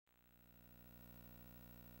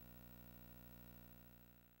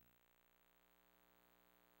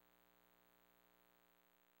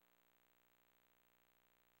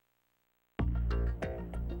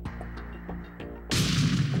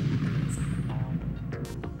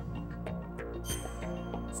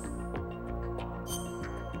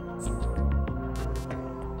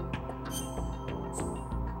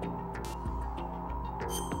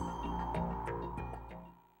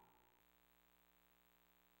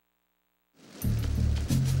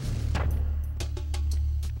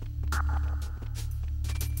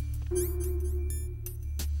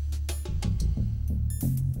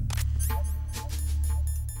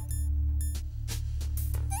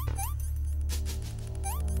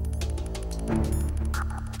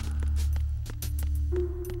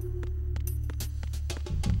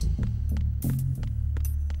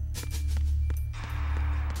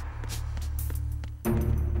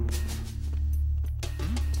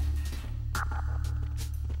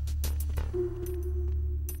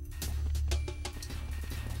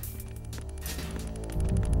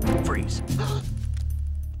Freeze.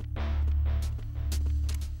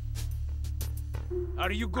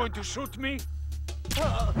 Are you going to shoot me?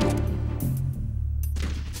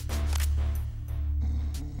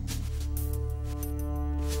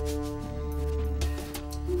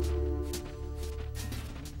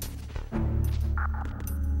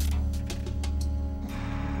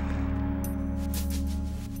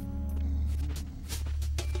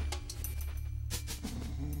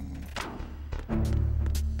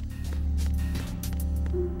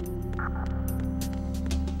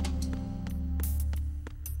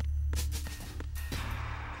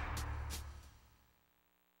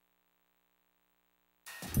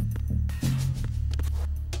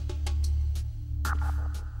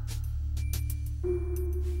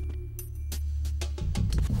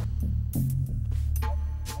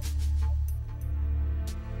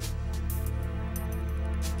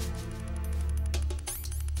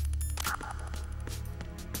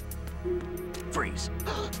 Freeze.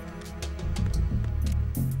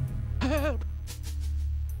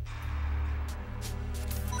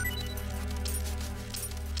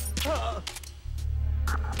 Help!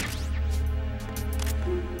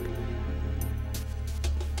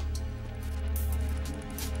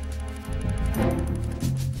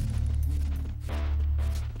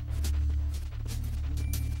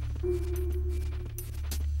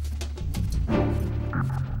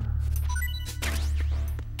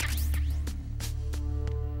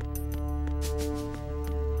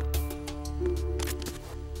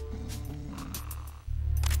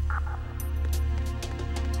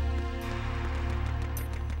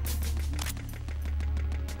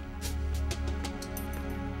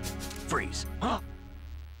 Freeze.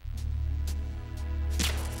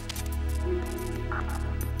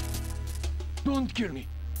 Don't kill me.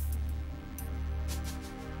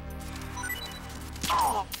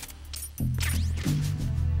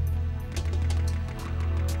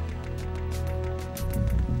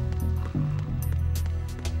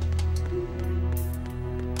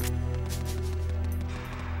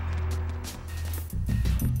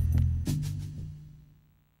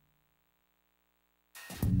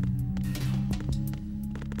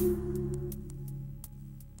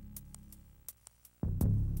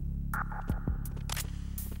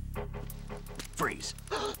 Freeze.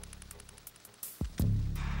 Help!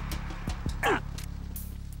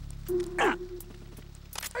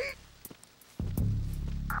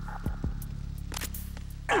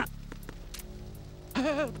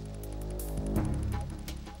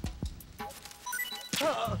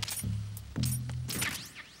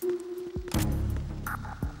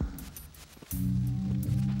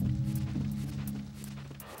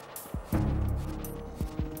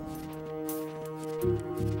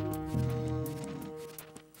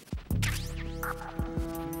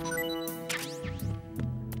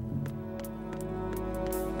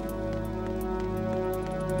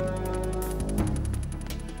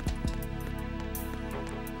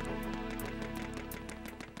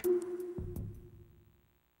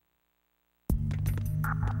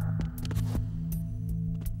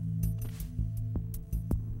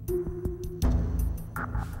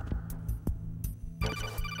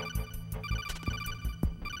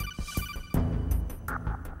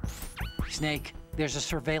 Snake, there's a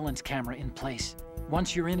surveillance camera in place.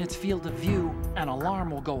 Once you're in its field of view, an alarm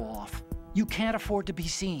will go off. You can't afford to be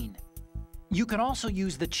seen. You can also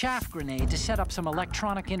use the chaff grenade to set up some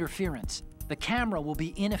electronic interference. The camera will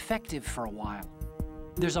be ineffective for a while.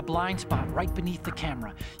 There's a blind spot right beneath the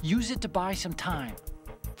camera. Use it to buy some time.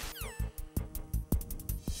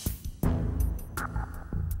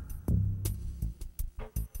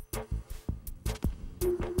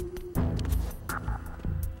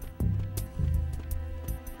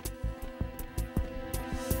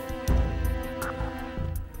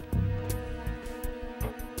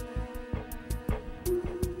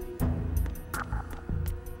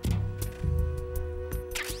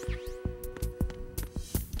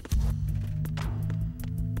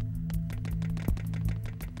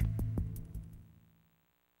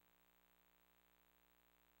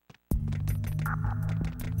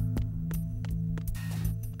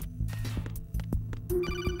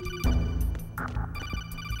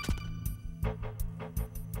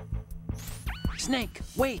 Snake,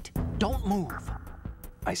 wait! Don't move!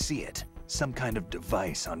 I see it. Some kind of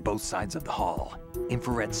device on both sides of the hall.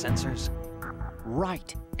 Infrared sensors?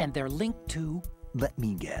 Right, and they're linked to... Let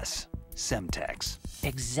me guess. Semtex.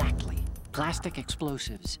 Exactly. Plastic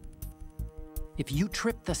explosives. If you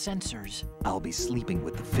trip the sensors... I'll be sleeping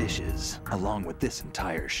with the fishes, along with this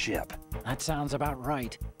entire ship. That sounds about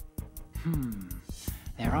right.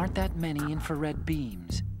 There aren't that many infrared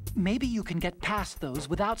beams. Maybe you can get past those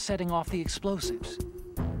without setting off the explosives.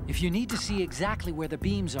 If you need to see exactly where the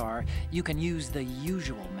beams are, you can use the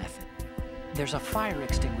usual method. There's a fire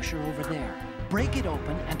extinguisher over there. Break it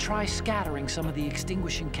open and try scattering some of the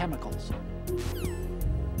extinguishing chemicals.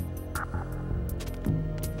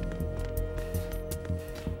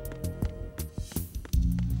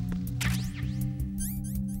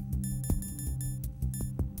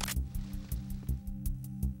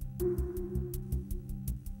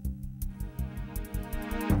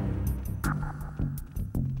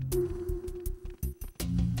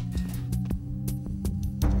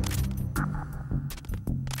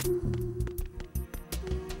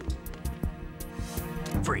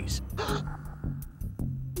 Freeze.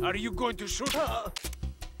 Are you going to shoot?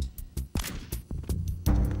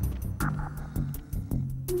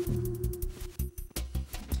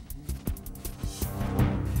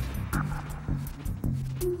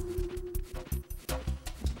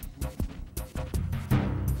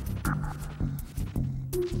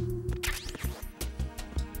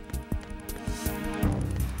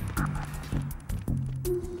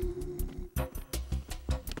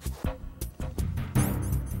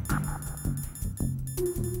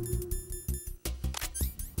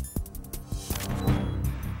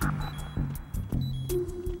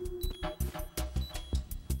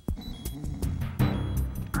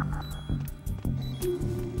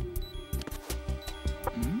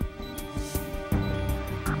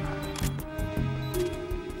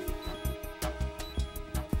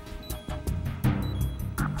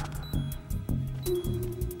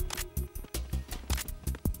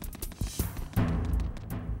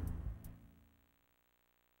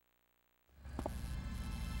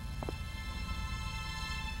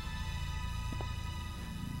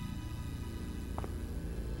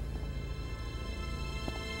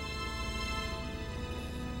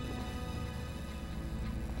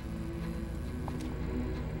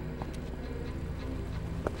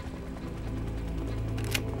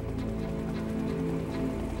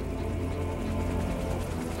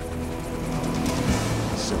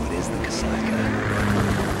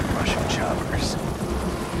 Russian choppers.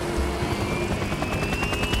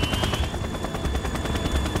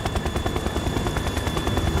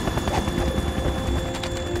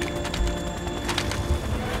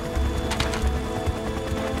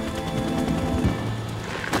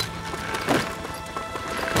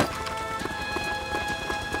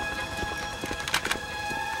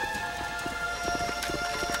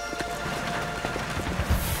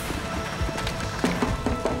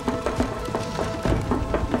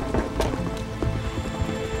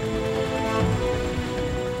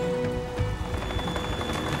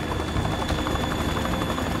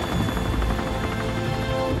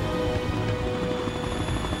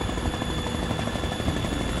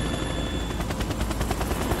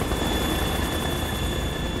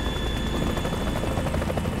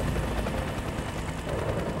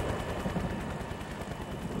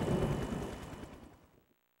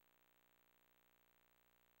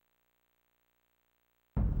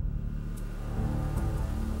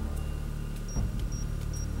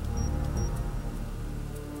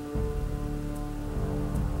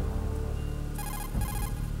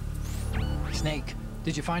 Snake,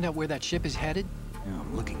 did you find out where that ship is headed? Yeah,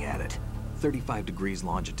 I'm looking at it. 35 degrees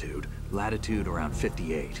longitude, latitude around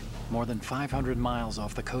 58. More than 500 miles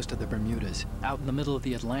off the coast of the Bermudas, out in the middle of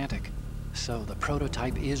the Atlantic. So the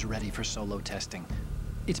prototype is ready for solo testing.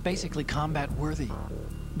 It's basically combat-worthy.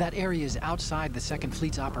 That area is outside the Second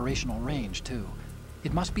Fleet's operational range, too.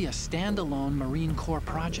 It must be a standalone Marine Corps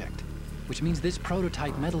project, which means this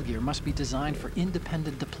prototype Metal Gear must be designed for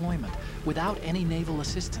independent deployment, without any naval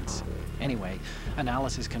assistance. Anyway,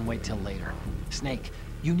 analysis can wait till later. Snake,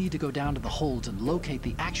 you need to go down to the holds and locate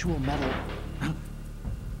the actual metal...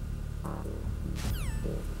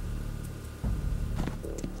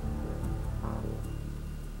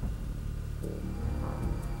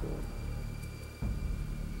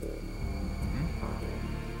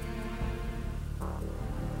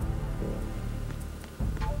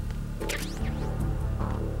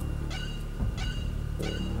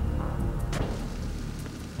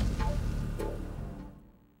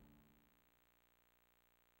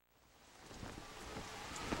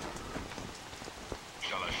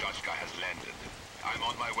 has landed. I'm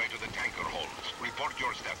on my way to the tanker holds. Report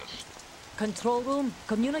your status. Control room,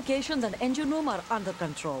 communications and engine room are under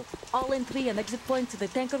control. All entry and exit points to the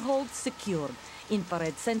tanker holds secured.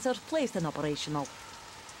 Infrared sensors placed and operational.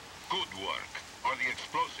 Good work. Are the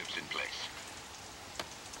explosives in place?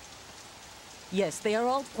 Yes, they are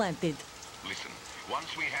all planted. Listen,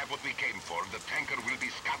 Once we have what we came for, the tanker will be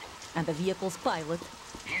scuttled. And the vehicle's pilot?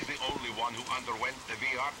 He's the only one who underwent the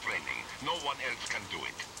VR training. No one else can do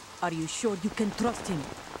it. Are you sure you can trust him?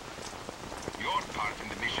 Your part in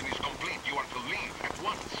the mission is complete. You are to leave at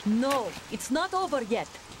once. No, it's not over yet.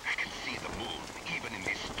 I can see the moon, even in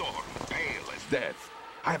this storm, pale as death.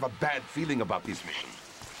 I have a bad feeling about this mission.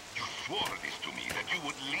 You swore this to me, that you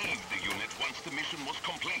would leave the unit once the mission was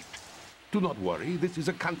complete. Do not worry, this is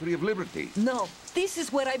a country of liberty. No, this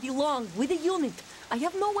is where I belong, with the unit. I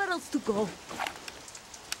have nowhere else to go.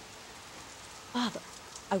 Father,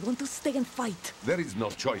 I want to stay and fight. There is no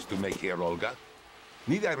choice to make here, Olga.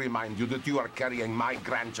 Need I remind you that you are carrying my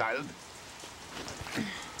grandchild?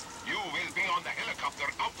 You will be on the helicopter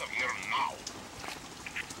out of here now.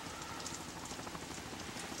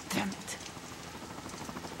 Damn it.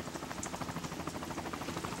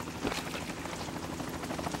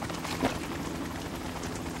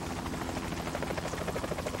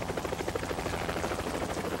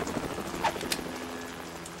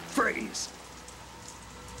 Freeze!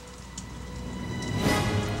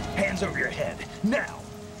 Hands over your head, now!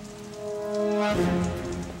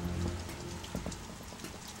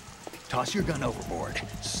 Toss your gun overboard,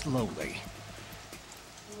 slowly.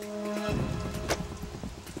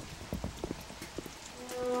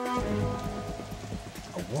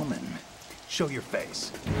 A woman. Show your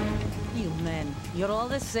face. You men, you're all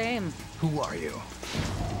the same. Who are you?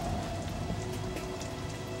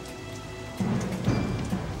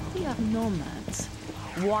 We are nomads.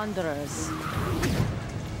 Wanderers.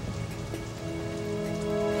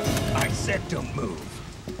 I said don't move.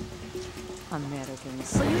 Americans.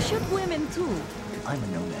 So you shoot women too? I'm a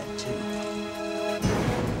nomad too.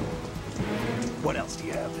 What else do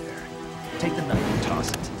you have there? Take the knife and toss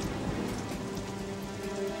it.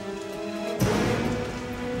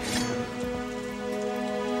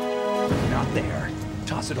 Not there.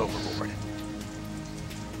 Toss it overboard.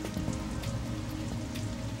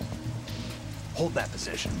 Hold that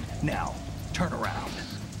position. Now, turn around.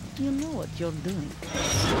 You know what you're doing.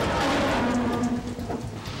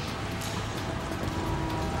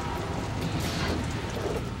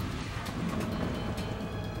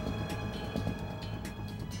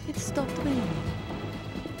 It stopped raining.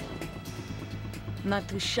 Not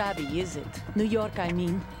too shabby, is it? New York, I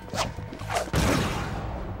mean.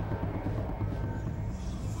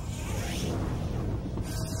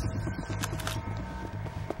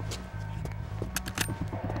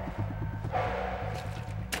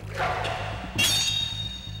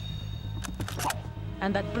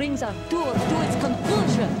 And that brings our tour to its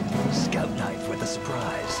conclusion. Scout knife with a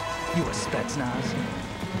surprise. You a Spetsnaz?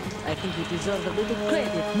 I think you deserve a little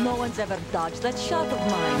credit. No one's ever dodged that shot of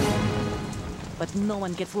mine. But no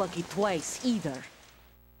one gets lucky twice, either.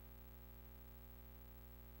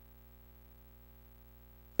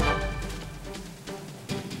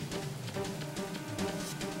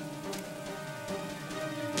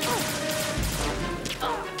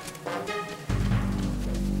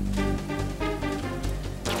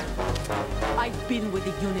 I've been with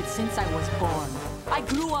the unit since I was born. I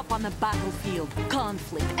grew up on the battlefield.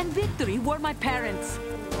 Conflict and victory were my parents.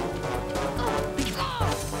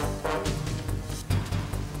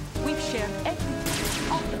 We've shared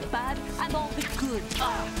everything, all the bad and all the good.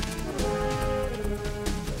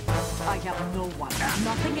 I have no one,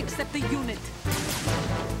 nothing except the unit.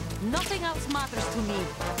 Nothing else matters to me.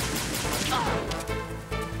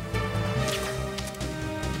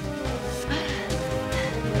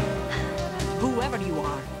 Whoever you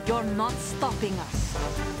are, you're not stopping us.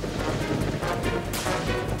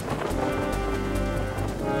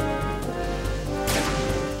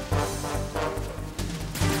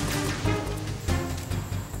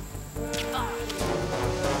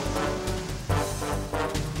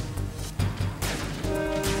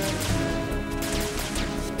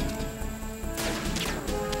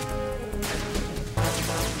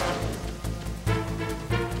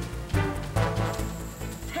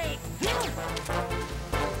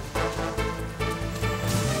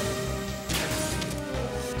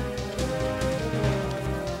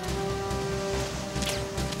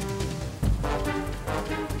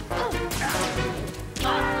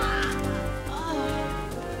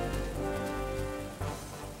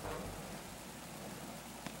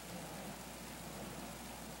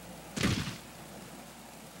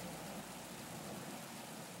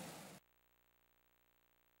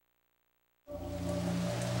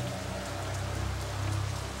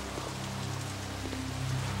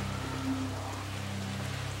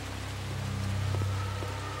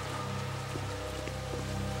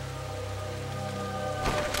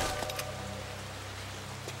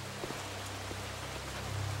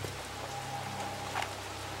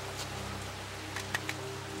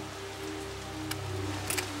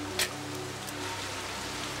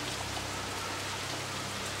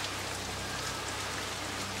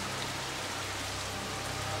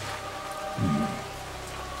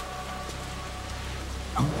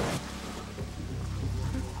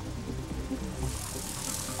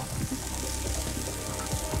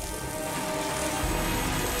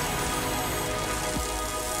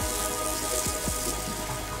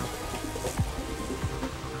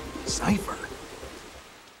 Cipher?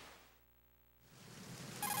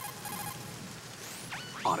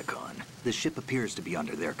 Otacon, the ship appears to be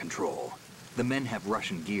under their control. The men have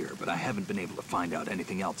Russian gear, but I haven't been able to find out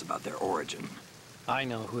anything else about their origin. I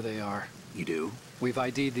know who they are. You do? We've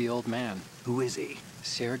ID'd the old man. Who is he?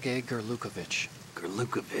 Sergei Gurlukovich.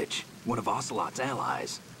 Gurlukovich, one of Ocelot's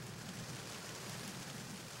allies.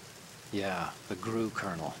 Yeah, the GRU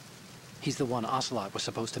colonel. He's the one Ocelot was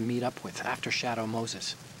supposed to meet up with after Shadow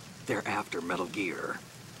Moses. They're after Metal Gear.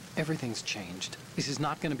 Everything's changed. This is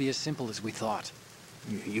not going to be as simple as we thought.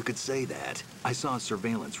 You could say that. I saw a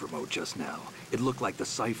surveillance remote just now. It looked like the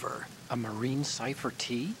Cipher. A Marine Cipher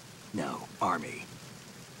T? No, Army.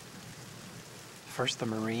 First the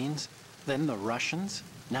Marines, then the Russians,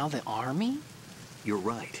 now the Army? You're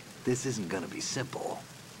right. This isn't gonna be simple.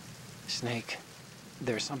 Snake,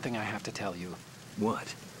 there's something I have to tell you.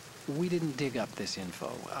 What? We didn't dig up this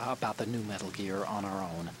info about the new Metal Gear on our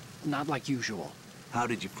own. Not like usual. How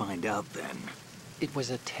did you find out then? It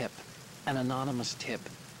was a tip. An anonymous tip.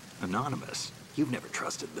 Anonymous? You've never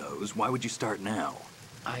trusted those. Why would you start now?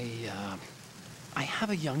 I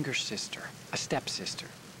have a younger sister, a stepsister.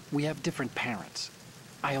 We have different parents.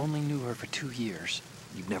 I only knew her for 2 years.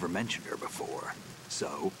 You've never mentioned her before.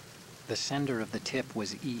 So? The sender of the tip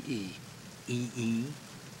was EE. EE?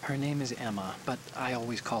 Her name is Emma, but I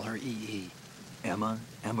always call her EE. Emma?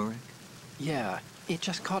 Emmerich? Yeah, it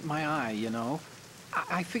just caught my eye, you know?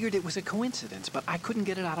 I figured it was a coincidence, but I couldn't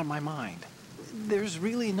get it out of my mind. There's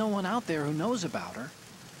really no one out there who knows about her.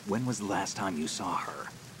 When was the last time you saw her?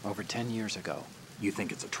 Over 10 years ago. You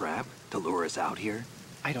think it's a trap? To lure us out here?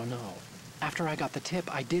 I don't know. After I got the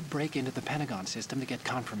tip, I did break into the Pentagon system to get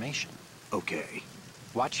confirmation. Okay.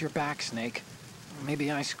 Watch your back, Snake. Maybe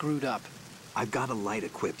I screwed up. I've got a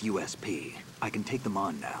light-equipped USP. I can take them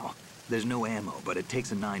on now. There's no ammo, but it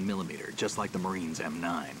takes a 9mm, just like the Marines'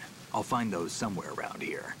 M9. I'll find those somewhere around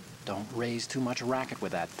here. Don't raise too much racket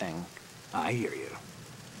with that thing. I hear you.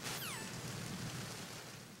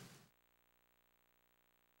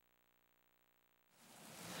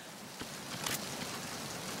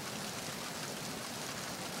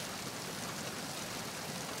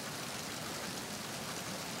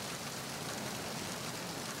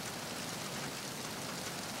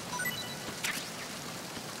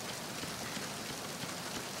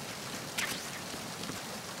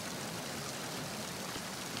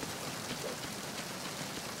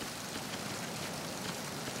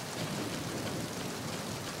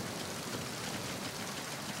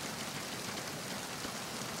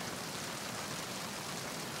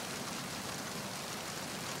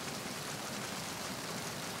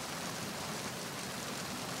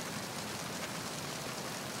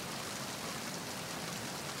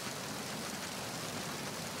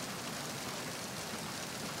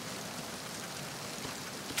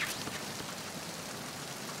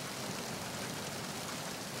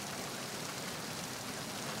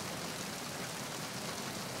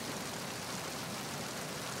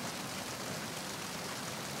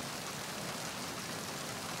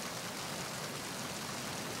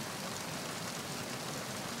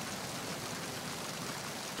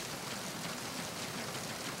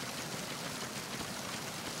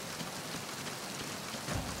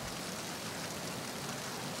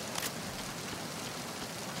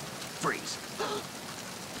 Freeze.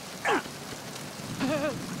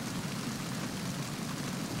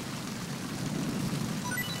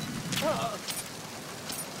 Help!